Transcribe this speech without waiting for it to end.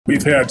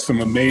We've had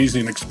some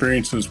amazing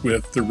experiences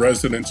with the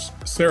residents.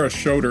 Sarah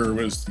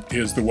Schroeder is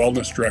the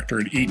wellness director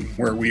at Eaton,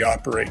 where we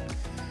operate.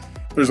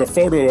 There's a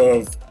photo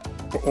of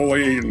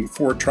Ole and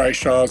 4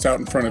 trishaws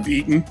out in front of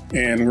Eaton,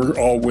 and we're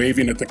all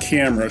waving at the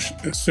camera.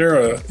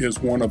 Sarah is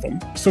one of them.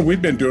 So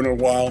we've been doing it a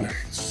while,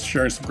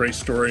 sharing some great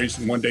stories.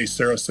 And one day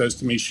Sarah says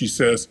to me, she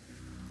says,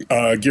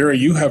 Gary,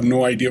 you have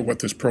no idea what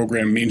this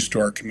program means to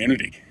our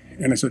community.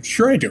 And I said,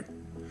 sure I do.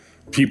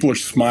 People are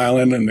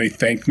smiling and they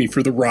thank me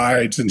for the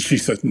rides. And she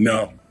said,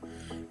 no,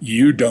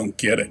 you don't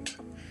get it.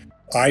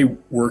 I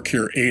work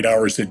here 8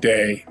 hours a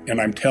day, and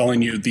I'm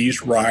telling you,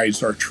 these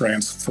rides are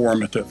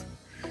transformative.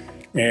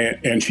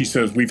 And she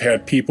says, we've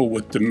had people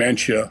with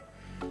dementia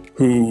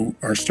who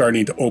are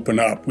starting to open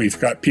up. We've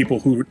got people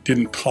who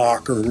didn't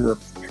talk or who are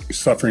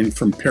suffering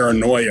from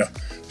paranoia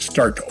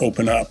start to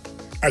open up.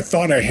 I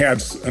thought I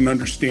had an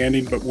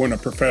understanding, but when a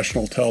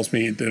professional tells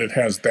me that it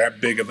has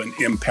that big of an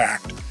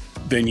impact,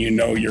 then you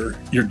know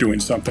you're doing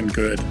something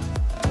good.